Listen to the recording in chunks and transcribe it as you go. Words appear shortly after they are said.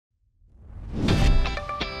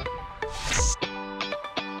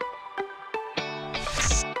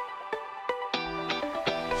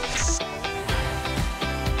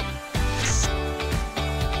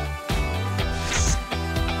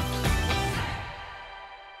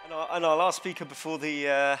And our last speaker before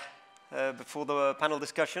the panel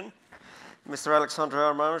discussion, Mr. Alexandre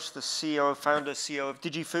Armange, the CEO, founder, CEO of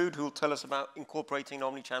Digifood, who will tell us about incorporating an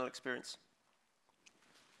omni-channel experience.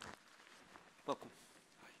 Welcome.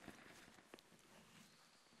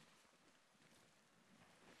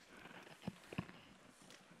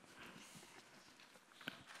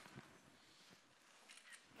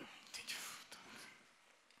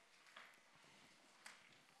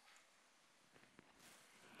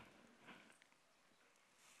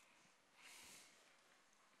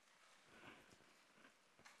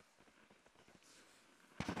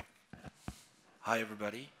 Hi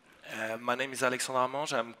everybody, my name is Alexandre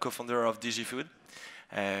Armange. I'm co-founder of Digifood.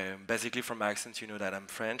 Basically from my accent you know that I'm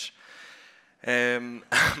French. I'm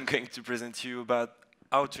going to present to you about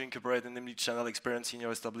how to incorporate an omni-channel experience in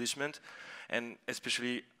your establishment and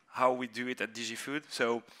especially how we do it at Digifood.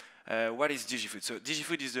 So what is Digifood? So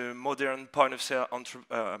Digifood is a modern point-of-sale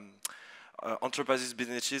enterprises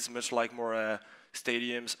businesses, much like more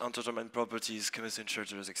stadiums, entertainment properties, commercial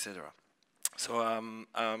centers, etc. So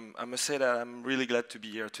I must say that I'm really glad to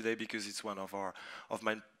be here today because it's one of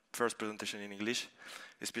my first presentation in English,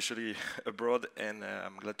 especially abroad, and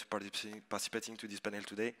I'm glad to participating to this panel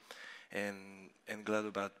today, and glad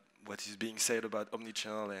about what is being said about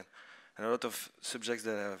omnichannel and a lot of subjects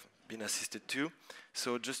that have been assisted to.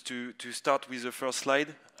 So just to start with the first slide.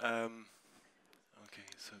 Okay,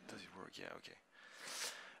 so does it work? Yeah,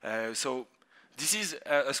 okay. So this is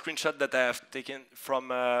a screenshot that I have taken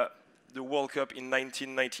from the World Cup in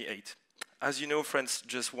 1998. As you know, France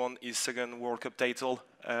just won his second World Cup title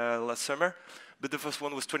last summer, but the first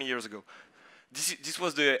one was 20 years ago. This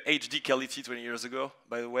was the HD quality 20 years ago,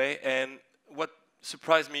 by the way, and what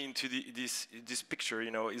surprised me into this picture,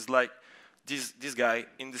 you know, is like this guy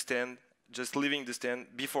in the stand, just leaving the stand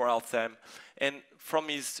before halftime, and from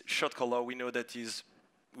his shirt color, we know that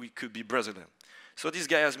we could be Brazilian. So this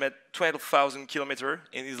guy has made 12,000 kilometers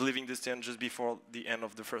and is leaving the stand just before the end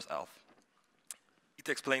of the first half. It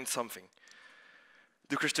explains something.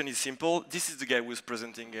 The question is simple. This is the guy who's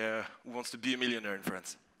presenting who wants to be a millionaire in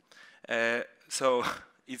France. So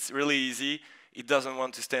it's really easy. He doesn't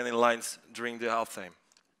want to stand in lines during the halftime.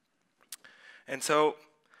 And so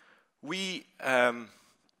we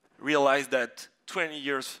realized that 20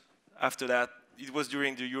 years after that, it was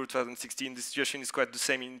during the Euro 2016, the situation is quite the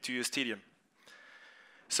same into a stadium.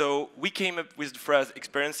 So we came up with the phrase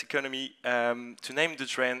experience economy to name the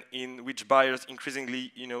trend in which buyers increasingly,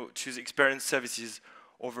 choose experience services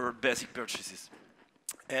over basic purchases.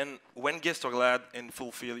 And when guests are glad and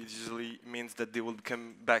fulfilled, it usually means that they will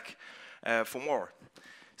come back for more.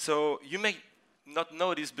 So you may not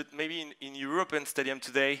know this, but maybe in European stadium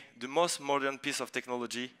today, the most modern piece of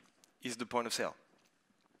technology is the point of sale.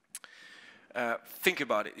 Think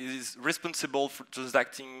about it. It is responsible for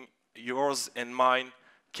transacting yours and mine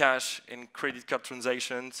cash and credit card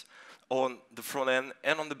transactions on the front end,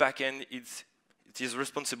 and on the back end, it is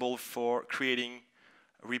responsible for creating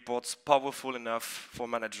reports powerful enough for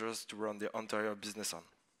managers to run their entire business on.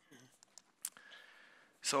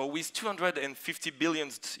 So with 250 billion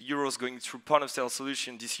euros going through point-of-sale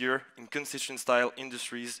solution this year in concession-style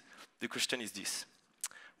industries, the question is this: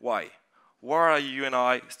 why? Why are you and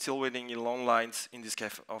I still waiting in long lines in this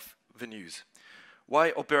kind of venues?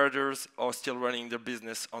 Why operators are still running their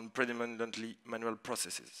business on predominantly manual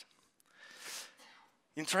processes?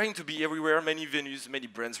 In trying to be everywhere, many venues, many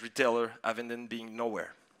brands, retailers have ended up being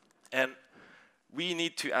nowhere. And we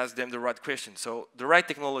need to ask them the right question. So the right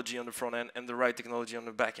technology on the front end and the right technology on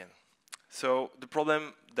the back end. So the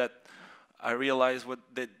problem that I realized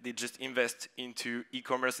that they just invest into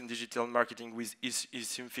e-commerce and digital marketing with is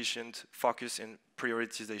insufficient focus and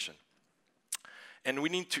prioritization. And we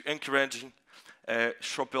need to encourage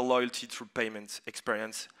shopper loyalty through payment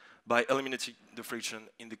experience by eliminating the friction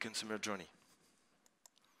in the consumer journey.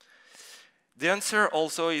 The answer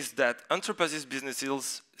also is that enterprises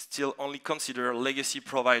businesses still only consider legacy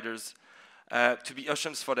providers to be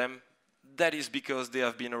options for them. That is because they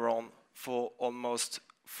have been around for almost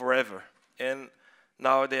forever. And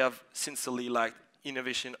now they have sincerely liked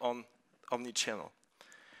innovation on omni-channel.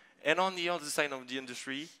 And on the other side of the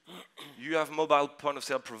industry, you have mobile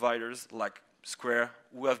point-of-sale providers like Square,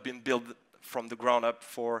 who have been built from the ground up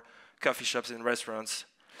for coffee shops and restaurants.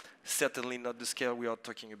 Certainly not the scale we are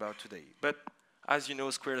talking about today. But as you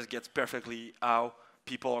know, Square gets perfectly how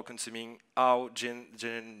people are consuming, how Gen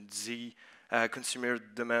Z consumers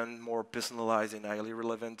demand more personalized and highly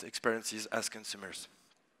relevant experiences as consumers.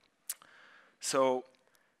 So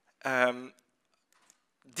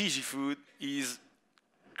Digifood is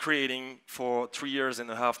creating for 3.5 years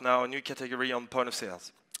now a new category on point of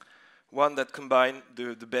sales. one that combines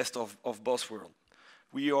the best of both worlds.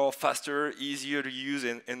 We are faster, easier to use,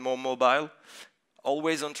 and more mobile.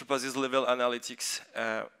 Always enterprise level analytics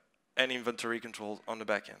and inventory control on the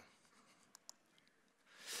back end.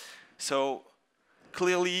 So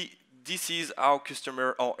clearly, this is how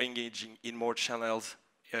customers are engaging in more channels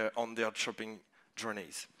on their shopping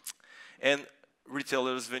journeys. And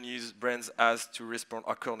retailers, venues, brands has to respond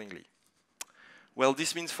accordingly. Well,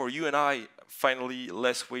 this means for you and I, finally,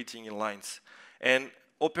 less waiting in lines. And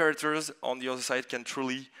operators on the other side can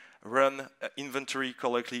truly run inventory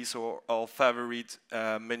correctly, so our favorite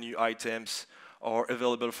menu items are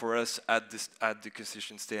available for us at the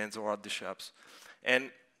concession stands or at the shops.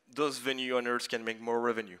 And those venue owners can make more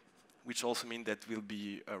revenue, which also means that we'll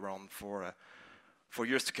be around for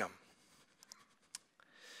years to come.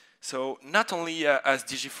 So not only has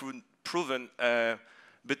Digifood proven,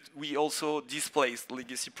 but we also displaced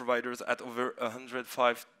legacy providers at over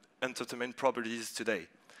 105 entertainment properties today.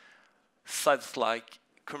 Sites like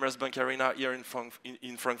Commerzbank Arena here in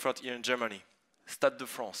Frankfurt, here in Germany, Stade de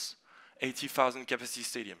France, 80,000 capacity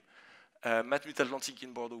stadium, Matmut Atlantique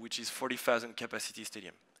in Bordeaux, which is 40,000 capacity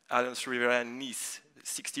stadium, Allianz Riviera in Nice,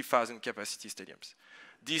 60,000 capacity stadiums.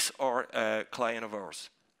 These are clients of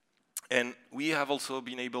ours. And we have also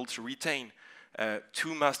been able to retain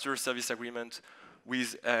 2 master service agreements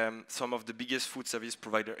with some of the biggest food service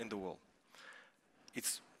providers in the world.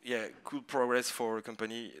 It's good progress for a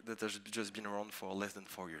company that has just been around for less than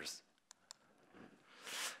 4 years.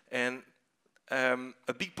 And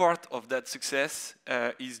a big part of that success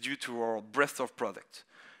is due to our breadth of product.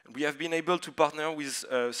 We have been able to partner with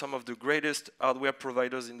some of the greatest hardware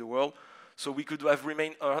providers in the world, so we could have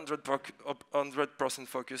remained 100%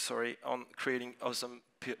 focused on creating awesome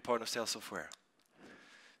point-of-sale software.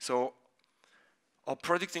 So our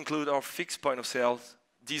products include our fixed point-of-sale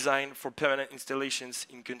designed for permanent installations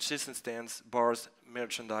in concession stands, bars,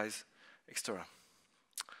 merchandise, etc.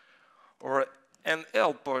 Our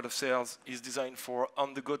handheld point-of-sale is designed for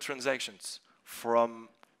on-the-go transactions from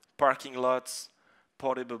parking lots,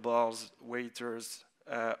 portable bars, waiters,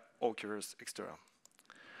 hawkers, etc.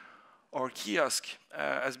 Our kiosk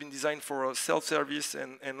has been designed for self-service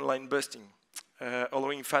and line busting,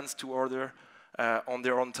 allowing fans to order on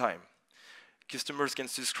their own time. Customers can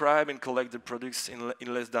subscribe and collect the products in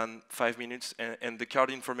less than 5 minutes, and the card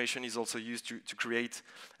information is also used to create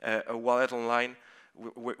a wallet online,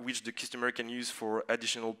 which the customer can use for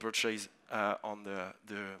additional purchase on the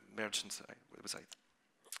merchant's website.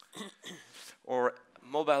 Or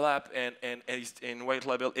mobile app and white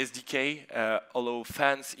label SDK allow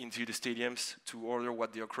fans into the stadiums to order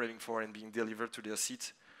what they are craving for and being delivered to their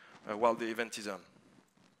seat while the event is on.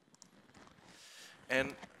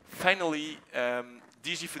 And finally,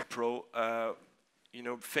 Digifood Pro,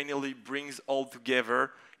 finally brings all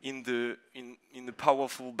together in the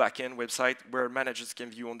powerful backend website where managers can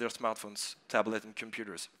view on their smartphones, tablets, and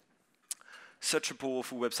computers. Such a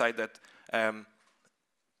powerful website that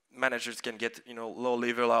managers can get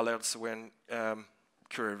low-level alerts when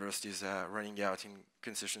Currywurst is running out in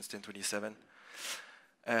concession stand 27.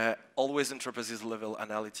 Always enterprise-level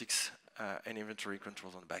analytics and inventory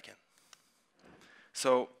controls on the backend.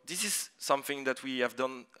 So this is something that we have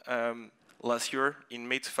done last year in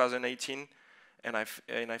May 2018, and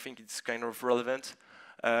I think it's kind of relevant.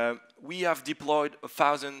 We have deployed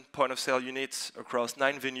 1,000 point-of-sale units across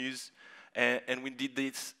 9 venues, and we did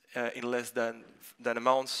this in less than a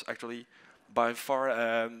month, actually. By far,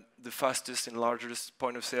 the fastest and largest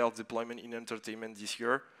point-of-sale deployment in entertainment this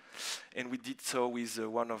year. And we did so with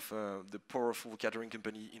one of the powerful catering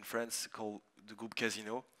company in France called the Group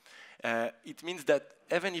Casino. It means that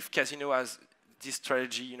even if Casino has this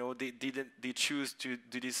strategy, they choose to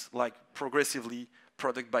do this like progressively,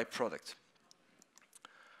 product by product.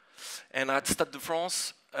 And at Stade de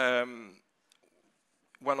France,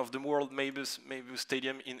 one of the world's maybe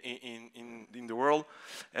stadium in the world,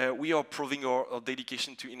 we are proving our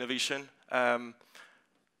dedication to innovation.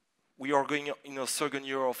 We are going in a second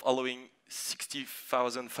year of allowing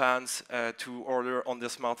 60,000 fans to order on their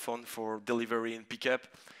smartphone for delivery and pickup.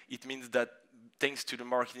 It means that thanks to the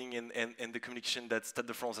marketing and the communication that Stade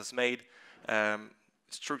de France has made,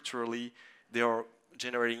 structurally, they are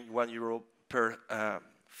generating €1 per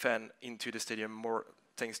fan into the stadium more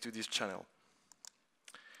thanks to this channel.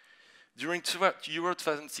 During Euro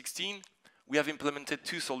 2016, we have implemented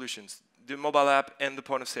 2 solutions, the mobile app and the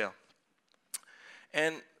point of sale.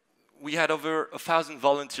 And we had over 1,000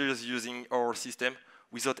 volunteers using our system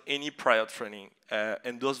without any prior training.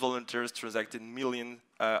 And those volunteers transacted millions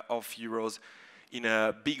of euros in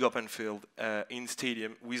a big open field in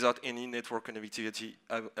stadium without any network connectivity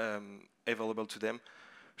available to them,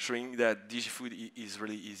 showing that Digifood is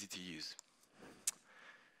really easy to use.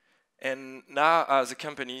 And now, as a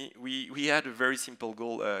company, we had a very simple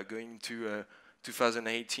goal going to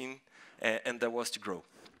 2018, and that was to grow.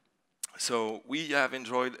 So we have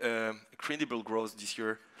enjoyed incredible growth this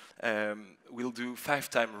year. We'll do 5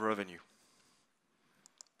 times revenue.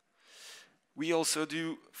 We also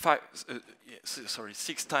do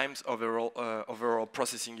 6 times overall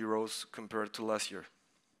processing euros compared to last year.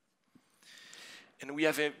 And we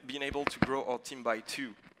have been able to grow our team by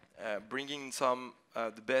 2, bringing some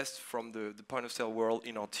the best from the point of sale world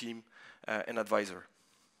in our team and advisor.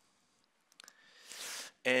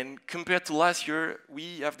 And compared to last year,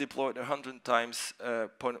 we have deployed 100 times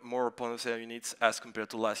more point of sale units as compared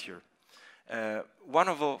to last year. One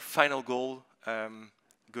of our final goals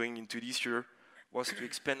going into this year was to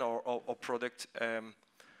expand our product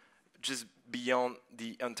just beyond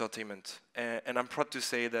the entertainment. And I'm proud to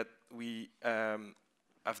say that we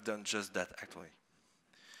have done just that, actually.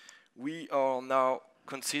 We are now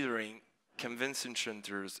considering convention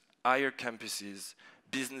centers, higher campuses,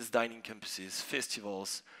 business dining campuses,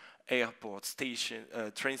 festivals, airports,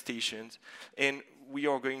 train stations, and we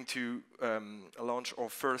are going to launch our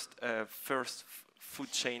first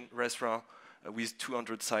food chain restaurant with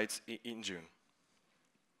 200 sites in June.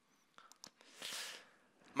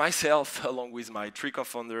 Myself, along with my 3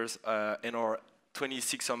 co-founders and our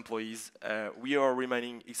 26 employees, we are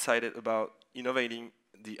remaining excited about innovating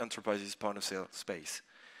the enterprise's point of sale space.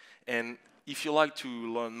 And if you like to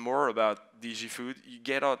learn more about Digifood, you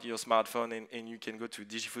get out your smartphone and you can go to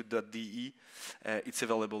Digifood.de. It's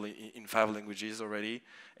available in 5 languages already,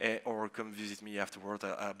 or come visit me afterward.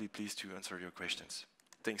 I'll be pleased to answer your questions.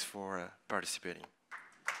 Thanks for participating.